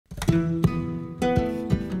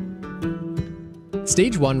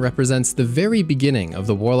Stage 1 represents the very beginning of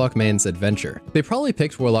the Warlock main's adventure. They probably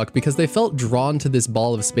picked Warlock because they felt drawn to this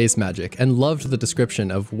ball of space magic and loved the description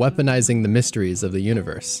of weaponizing the mysteries of the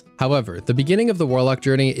universe. However, the beginning of the Warlock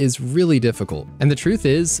journey is really difficult, and the truth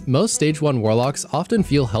is, most Stage 1 Warlocks often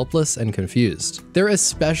feel helpless and confused. They're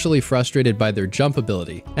especially frustrated by their jump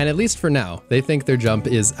ability, and at least for now, they think their jump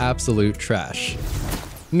is absolute trash.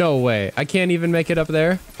 No way, I can't even make it up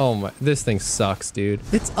there? Oh my, this thing sucks, dude.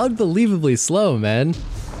 It's unbelievably slow, man.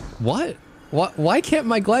 What? Why can't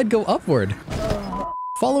my glide go upward?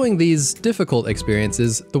 Following these difficult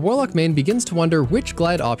experiences, the Warlock main begins to wonder which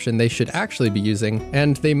glide option they should actually be using,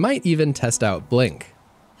 and they might even test out Blink.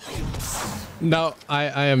 No,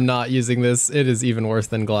 I am not using this. It is even worse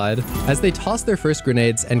than glide. As they toss their first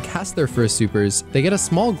grenades and cast their first supers, they get a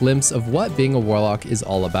small glimpse of what being a Warlock is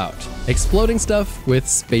all about. Exploding stuff with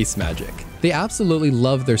space magic. They absolutely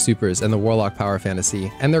love their supers and the Warlock power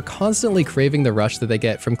fantasy, and they're constantly craving the rush that they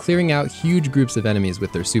get from clearing out huge groups of enemies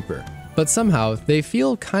with their super. But somehow, they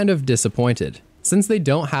feel kind of disappointed. Since they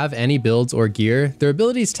don't have any builds or gear, their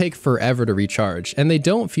abilities take forever to recharge, and they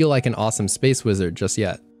don't feel like an awesome space wizard just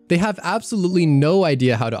yet. They have absolutely no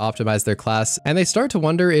idea how to optimize their class, and they start to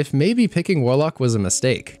wonder if maybe picking Warlock was a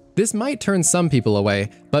mistake. This might turn some people away,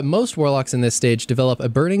 but most Warlocks in this stage develop a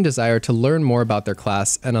burning desire to learn more about their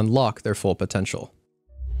class and unlock their full potential.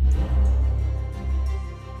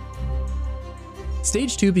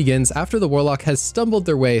 Stage 2 begins after the Warlock has stumbled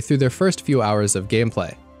their way through their first few hours of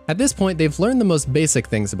gameplay. At this point, they've learned the most basic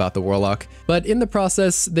things about the Warlock, but in the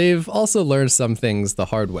process, they've also learned some things the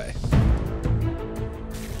hard way.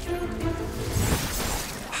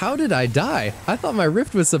 How did I die? I thought my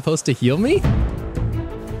rift was supposed to heal me?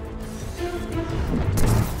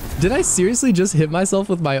 Did I seriously just hit myself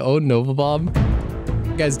with my own Nova Bomb?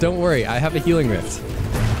 Guys, don't worry, I have a healing rift.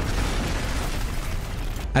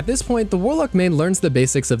 At this point, the Warlock main learns the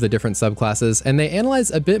basics of the different subclasses, and they analyze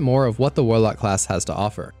a bit more of what the Warlock class has to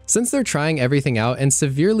offer. Since they're trying everything out and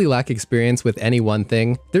severely lack experience with any one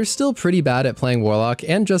thing, they're still pretty bad at playing Warlock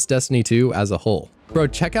and just Destiny 2 as a whole. Bro,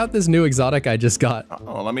 check out this new exotic I just got.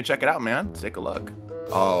 Oh, let me check it out, man. Take a look.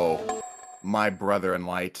 Oh, my brother in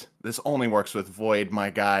light. This only works with Void, my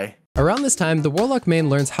guy. Around this time, the Warlock main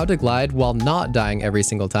learns how to glide while not dying every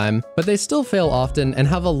single time, but they still fail often and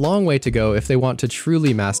have a long way to go if they want to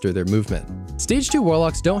truly master their movement. Stage 2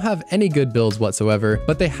 Warlocks don't have any good builds whatsoever,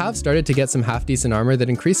 but they have started to get some half-decent armor that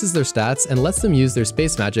increases their stats and lets them use their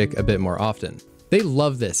space magic a bit more often. They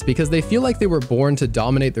love this because they feel like they were born to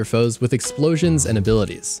dominate their foes with explosions and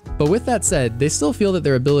abilities. But with that said, they still feel that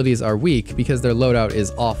their abilities are weak because their loadout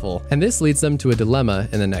is awful, and this leads them to a dilemma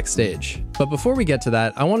in the next stage. But before we get to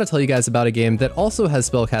that, I want to tell you guys about a game that also has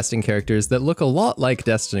spellcasting characters that look a lot like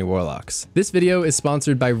Destiny Warlocks. This video is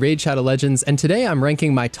sponsored by Raid Shadow Legends, and today I'm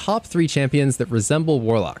ranking my top 3 champions that resemble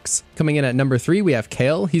Warlocks. Coming in at number 3, we have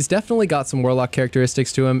Kale. He's definitely got some Warlock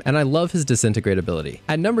characteristics to him, and I love his disintegrate ability.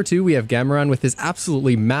 At number 2, we have Gameron with his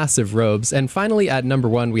absolutely massive robes, and finally at number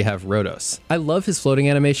 1 we have Rhodos. I love his floating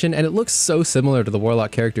animation, and it looks so similar to the Warlock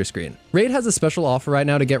character screen. Raid has a special offer right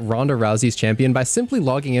now to get Ronda Rousey's champion by simply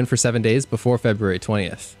logging in for 7 days before February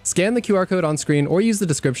 20th. Scan the QR code on screen or use the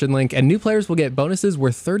description link, and new players will get bonuses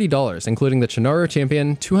worth $30, including the Chinaro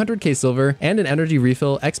champion, 200k silver, and an energy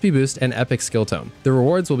refill, XP boost, and epic skill tome. The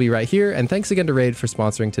rewards will be right here, and thanks again to Raid for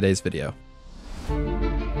sponsoring today's video.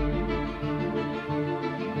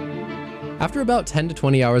 After about 10 to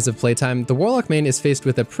 20 hours of playtime, the Warlock main is faced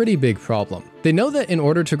with a pretty big problem. They know that in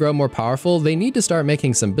order to grow more powerful, they need to start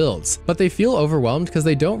making some builds, but they feel overwhelmed because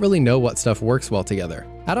they don't really know what stuff works well together.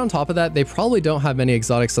 Add on top of that, they probably don't have many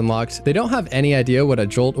exotics unlocked, they don't have any idea what a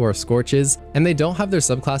Jolt or a Scorch is, and they don't have their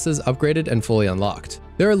subclasses upgraded and fully unlocked.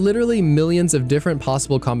 There are literally millions of different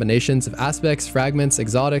possible combinations of aspects, fragments,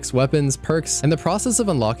 exotics, weapons, perks, and the process of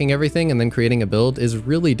unlocking everything and then creating a build is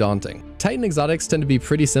really daunting. Titan exotics tend to be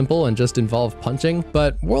pretty simple and just involve punching,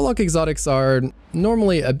 but Warlock exotics are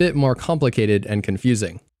normally a bit more complicated and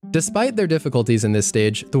confusing. Despite their difficulties in this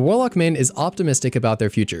stage, the Warlock main is optimistic about their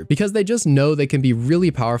future because they just know they can be really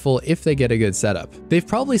powerful if they get a good setup. They've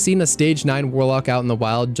probably seen a stage 9 Warlock out in the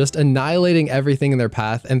wild just annihilating everything in their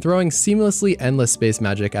path and throwing seamlessly endless space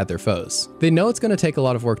magic at their foes. They know it's going to take a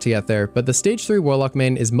lot of work to get there, but the stage 3 Warlock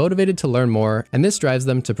main is motivated to learn more, and this drives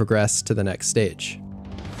them to progress to the next stage.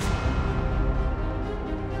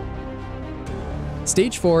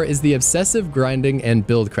 Stage 4 is the obsessive grinding and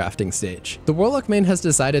build crafting stage. The Warlock main has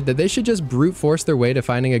decided that they should just brute force their way to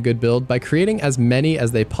finding a good build by creating as many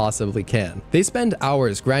as they possibly can. They spend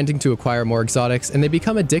hours grinding to acquire more exotics, and they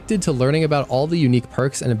become addicted to learning about all the unique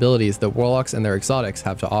perks and abilities that Warlocks and their exotics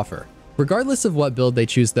have to offer. Regardless of what build they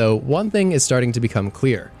choose though, one thing is starting to become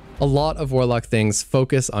clear. A lot of Warlock things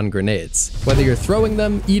focus on grenades. Whether you're throwing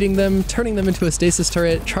them, eating them, turning them into a stasis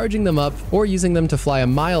turret, charging them up, or using them to fly a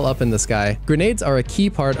mile up in the sky, grenades are a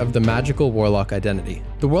key part of the magical Warlock identity.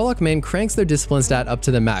 The Warlock main cranks their discipline stat up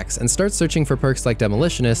to the max and starts searching for perks like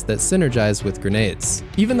Demolitionist that synergize with grenades.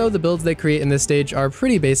 Even though the builds they create in this stage are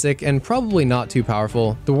pretty basic and probably not too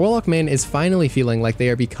powerful, the Warlock main is finally feeling like they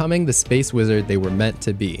are becoming the space wizard they were meant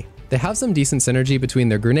to be. They have some decent synergy between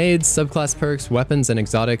their grenades, subclass perks, weapons, and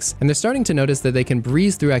exotics, and they're starting to notice that they can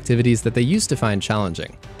breeze through activities that they used to find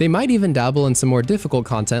challenging. They might even dabble in some more difficult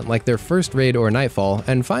content like their first raid or nightfall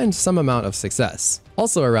and find some amount of success.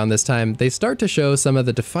 Also around this time, they start to show some of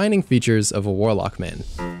the defining features of a Warlock main.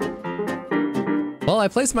 Well, I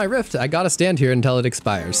placed my rift, I gotta stand here until it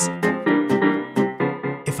expires.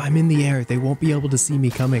 If I'm in the air, they won't be able to see me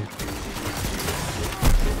coming.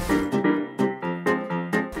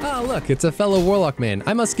 Look, it's a fellow Warlock main.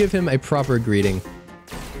 I must give him a proper greeting.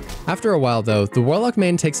 After a while though, the Warlock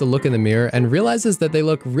main takes a look in the mirror and realizes that they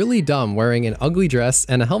look really dumb wearing an ugly dress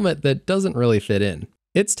and a helmet that doesn't really fit in.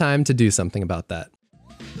 It's time to do something about that.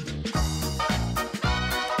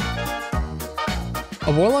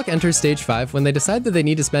 A Warlock enters stage 5 when they decide that they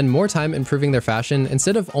need to spend more time improving their fashion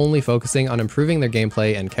instead of only focusing on improving their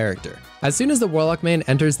gameplay and character. As soon as the Warlock main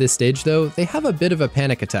enters this stage though, they have a bit of a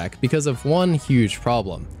panic attack because of one huge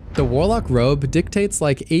problem. The Warlock robe dictates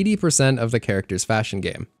like 80% of the character's fashion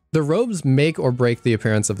game. The robes make or break the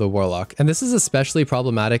appearance of the Warlock, and this is especially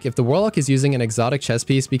problematic if the Warlock is using an exotic chest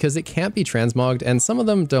piece because it can't be transmogged and some of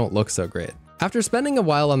them don't look so great. After spending a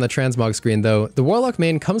while on the transmog screen though, the Warlock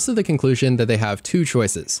main comes to the conclusion that they have two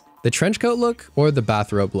choices, the trenchcoat look or the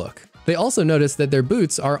bathrobe look. They also notice that their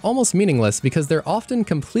boots are almost meaningless because they're often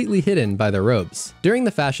completely hidden by their robes. During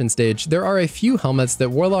the fashion stage, there are a few helmets that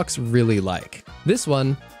Warlocks really like. This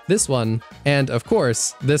one, and of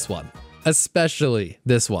course, this one. Especially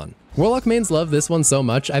this one. Warlock mains love this one so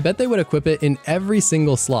much, I bet they would equip it in every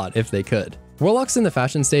single slot if they could. Warlocks in the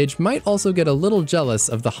fashion stage might also get a little jealous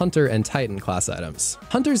of the Hunter and Titan class items.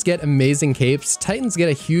 Hunters get amazing capes, Titans get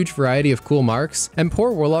a huge variety of cool marks, and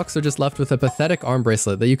poor Warlocks are just left with a pathetic arm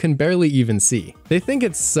bracelet that you can barely even see. They think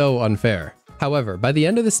it's so unfair. However, by the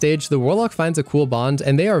end of the stage, the Warlock finds a cool bond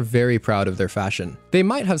and they are very proud of their fashion. They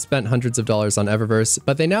might have spent hundreds of dollars on Eververse,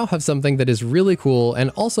 but they now have something that is really cool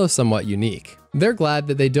and also somewhat unique. They're glad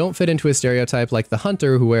that they don't fit into a stereotype like the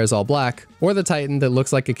Hunter who wears all black, or the Titan that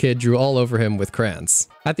looks like a kid drew all over him with crayons.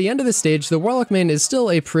 At the end of the stage, the Warlock main is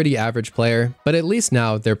still a pretty average player, but at least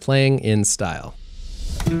now they're playing in style.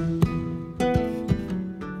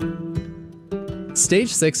 Stage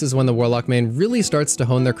 6 is when the Warlock main really starts to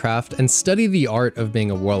hone their craft and study the art of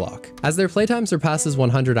being a Warlock. As their playtime surpasses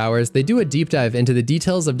 100 hours, they do a deep dive into the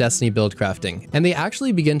details of Destiny build crafting, and they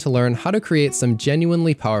actually begin to learn how to create some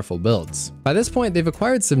genuinely powerful builds. By this point, they've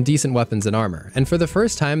acquired some decent weapons and armor, and for the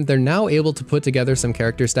first time, they're now able to put together some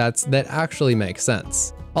character stats that actually make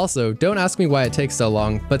sense. Also, don't ask me why it takes so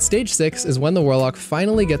long, but stage 6 is when the Warlock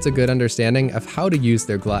finally gets a good understanding of how to use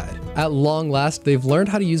their glide. At long last, they've learned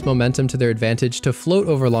how to use momentum to their advantage to float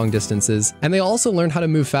over long distances, and they also learned how to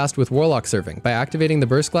move fast with Warlock serving by activating the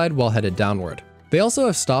burst glide while headed downward. They also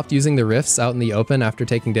have stopped using the rifts out in the open after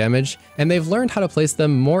taking damage, and they've learned how to place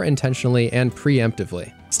them more intentionally and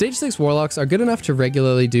preemptively. Stage 6 Warlocks are good enough to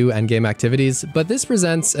regularly do endgame activities, but this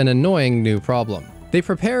presents an annoying new problem. They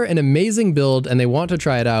prepare an amazing build and they want to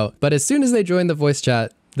try it out, but as soon as they join the voice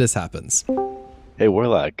chat, this happens. Hey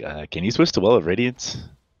Warlock, can you switch to Well of Radiance?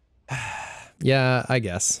 Yeah, I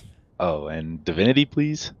guess. Oh, and Divinity,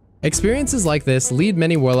 please? Experiences like this lead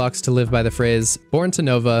many Warlocks to live by the phrase, born to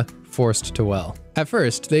Nova, forced to Well. At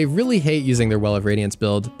first, they really hate using their Well of Radiance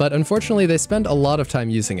build, but unfortunately they spend a lot of time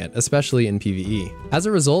using it, especially in PvE. As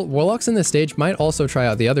a result, Warlocks in this stage might also try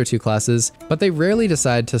out the other two classes, but they rarely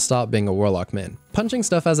decide to stop being a Warlock main. Punching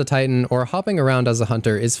stuff as a Titan or hopping around as a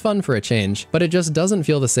Hunter is fun for a change, but it just doesn't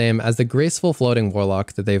feel the same as the graceful floating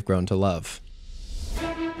Warlock that they've grown to love.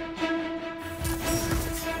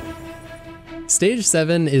 Stage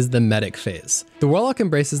 7 is the medic phase. The Warlock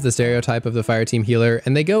embraces the stereotype of the fireteam healer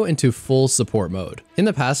and they go into full support mode. In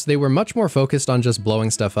the past, they were much more focused on just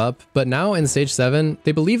blowing stuff up, but now in Stage 7,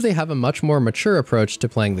 they believe they have a much more mature approach to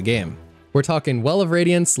playing the game. We're talking Well of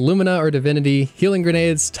Radiance, Lumina or Divinity, healing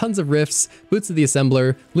grenades, tons of rifts, boots of the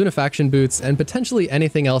Assembler, Lunafaction boots, and potentially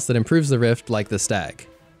anything else that improves the rift like the Stag.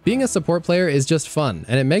 Being a support player is just fun,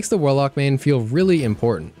 and it makes the Warlock main feel really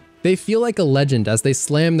important. They feel like a legend as they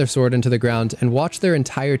slam their sword into the ground and watch their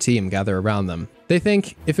entire team gather around them. They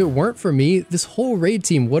think, if it weren't for me, this whole raid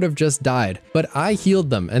team would have just died, but I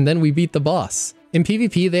healed them and then we beat the boss. In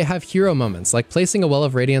PvP, they have hero moments like placing a Well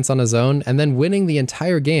of Radiance on a zone and then winning the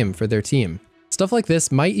entire game for their team. Stuff like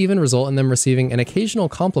this might even result in them receiving an occasional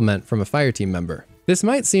compliment from a fireteam member. This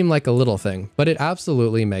might seem like a little thing, but it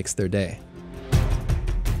absolutely makes their day.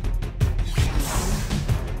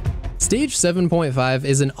 Stage 7.5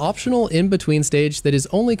 is an optional in-between stage that is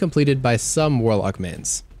only completed by some Warlock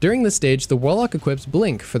mains. During this stage, the Warlock equips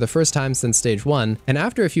Blink for the first time since stage 1, and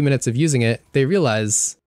after a few minutes of using it, they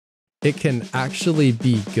realize it can actually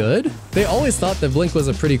be good? They always thought that Blink was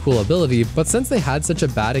a pretty cool ability, but since they had such a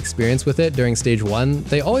bad experience with it during stage 1,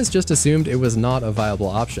 they always just assumed it was not a viable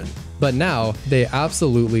option. But now, they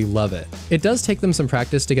absolutely love it. It does take them some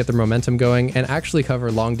practice to get their momentum going and actually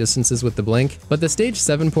cover long distances with the Blink, but the stage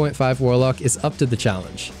 7.5 Warlock is up to the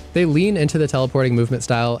challenge. They lean into the teleporting movement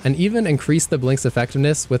style and even increase the Blink's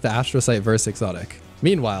effectiveness with the Astrocyte Verse exotic.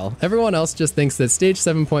 Meanwhile, everyone else just thinks that stage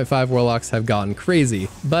 7.5 Warlocks have gone crazy,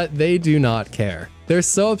 but they do not care. They're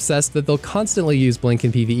so obsessed that they'll constantly use Blink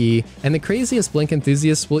in PvE, and the craziest Blink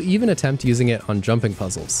enthusiasts will even attempt using it on jumping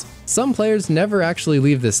puzzles. Some players never actually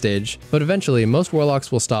leave this stage, but eventually most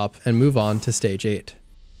Warlocks will stop and move on to stage 8.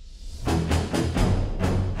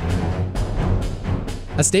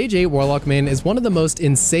 A stage 8 Warlock main is one of the most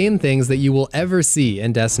insane things that you will ever see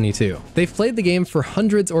in Destiny 2. They've played the game for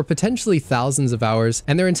hundreds or potentially thousands of hours,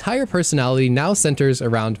 and their entire personality now centers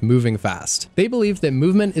around moving fast. They believe that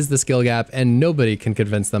movement is the skill gap and nobody can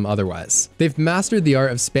convince them otherwise. They've mastered the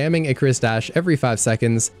art of spamming Icarus Dash every 5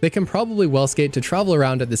 seconds, they can probably well skate to travel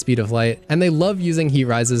around at the speed of light, and they love using heat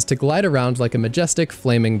rises to glide around like a majestic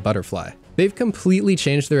flaming butterfly. They've completely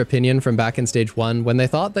changed their opinion from back in stage 1 when they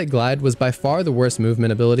thought that Glide was by far the worst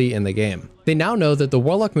movement ability in the game. They now know that the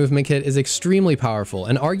Warlock movement kit is extremely powerful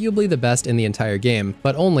and arguably the best in the entire game,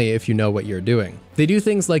 but only if you know what you're doing. They do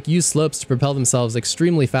things like use slopes to propel themselves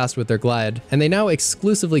extremely fast with their Glide, and they now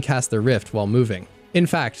exclusively cast their Rift while moving. In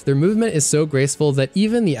fact, their movement is so graceful that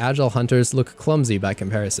even the agile hunters look clumsy by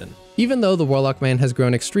comparison. Even though the Warlock main has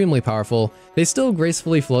grown extremely powerful, they still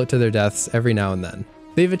gracefully float to their deaths every now and then.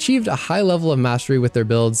 They've achieved a high level of mastery with their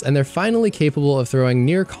builds, and they're finally capable of throwing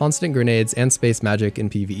near constant grenades and space magic in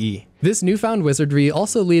PvE. This newfound wizardry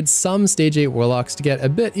also leads some stage 8 Warlocks to get a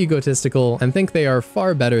bit egotistical and think they are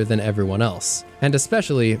far better than everyone else, and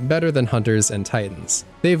especially better than Hunters and Titans.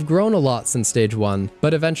 They've grown a lot since stage 1,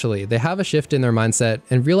 but eventually they have a shift in their mindset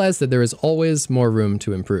and realize that there is always more room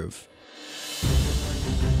to improve.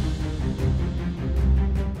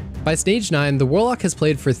 By stage 9, the Warlock has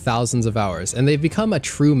played for thousands of hours, and they've become a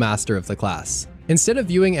true master of the class. Instead of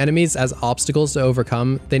viewing enemies as obstacles to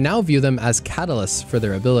overcome, they now view them as catalysts for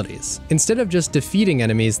their abilities. Instead of just defeating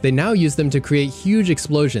enemies, they now use them to create huge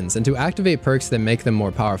explosions and to activate perks that make them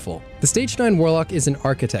more powerful. The stage 9 Warlock is an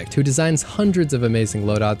architect who designs hundreds of amazing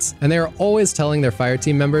loadouts, and they are always telling their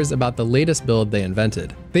fireteam members about the latest build they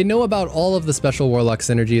invented. They know about all of the special Warlock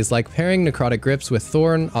synergies like pairing Necrotic Grips with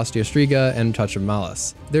Thorn, Osteostriga, and Touch of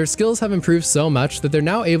Malice. Their skills have improved so much that they're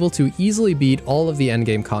now able to easily beat all of the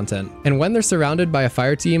endgame content, and when they're surrounded by a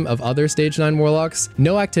fireteam of other stage 9 Warlocks,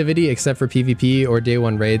 no activity except for PvP or day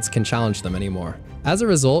 1 raids can challenge them anymore. As a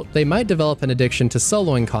result, they might develop an addiction to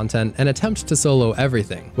soloing content and attempt to solo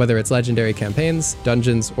everything, whether it's legendary campaigns,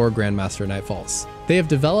 dungeons, or Grandmaster Nightfalls. They have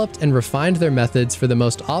developed and refined their methods for the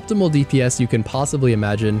most optimal DPS you can possibly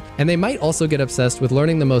imagine, and they might also get obsessed with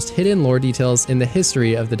learning the most hidden lore details in the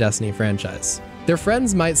history of the Destiny franchise. Their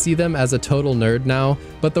friends might see them as a total nerd now,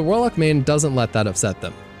 but the Warlock main doesn't let that upset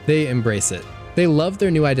them. They embrace it. They love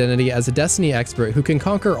their new identity as a Destiny expert who can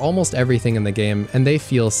conquer almost everything in the game, and they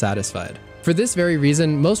feel satisfied. For this very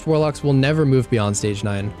reason, most Warlocks will never move beyond stage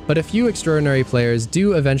 9, but a few extraordinary players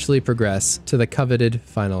do eventually progress to the coveted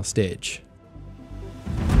final stage.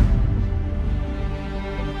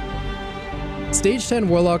 Stage 10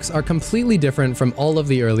 Warlocks are completely different from all of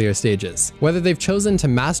the earlier stages. Whether they've chosen to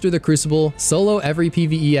master the Crucible, solo every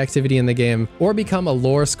PvE activity in the game, or become a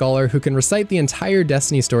lore scholar who can recite the entire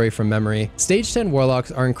Destiny story from memory, Stage 10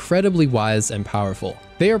 Warlocks are incredibly wise and powerful.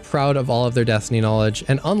 They are proud of all of their Destiny knowledge,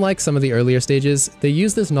 and unlike some of the earlier stages, they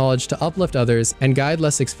use this knowledge to uplift others and guide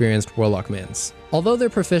less experienced Warlock mains. Although they're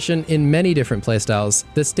proficient in many different playstyles,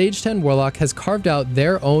 the Stage 10 Warlock has carved out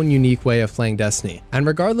their own unique way of playing Destiny, and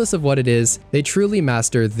regardless of what it is, they truly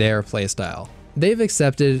master their playstyle. They've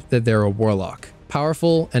accepted that they're a Warlock,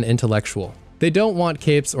 powerful and intellectual. They don't want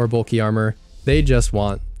capes or bulky armor, they just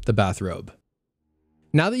want the bathrobe.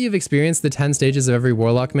 Now that you've experienced the 10 stages of every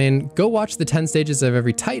Warlock main, go watch the 10 stages of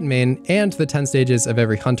every Titan main and the 10 stages of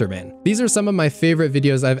every Hunter main. These are some of my favorite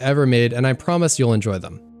videos I've ever made, and I promise you'll enjoy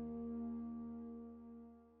them.